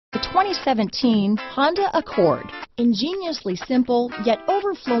2017 Honda Accord. Ingeniously simple, yet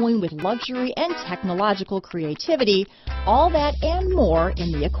overflowing with luxury and technological creativity, all that and more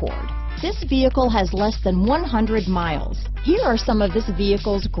in the Accord. This vehicle has less than 100 miles. Here are some of this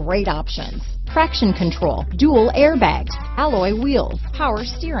vehicle's great options: traction control, dual airbags, alloy wheels, power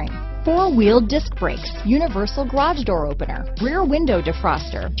steering, four-wheel disc brakes, universal garage door opener, rear window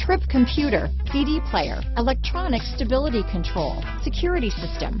defroster, trip computer, CD player, electronic stability control, security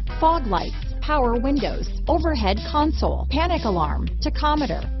system, fog lights, power windows, overhead console, panic alarm,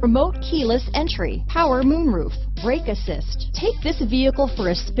 tachometer, remote keyless entry, power moonroof, brake assist. Take this vehicle for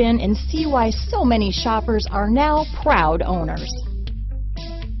a spin and see why so many shoppers are now proud owners.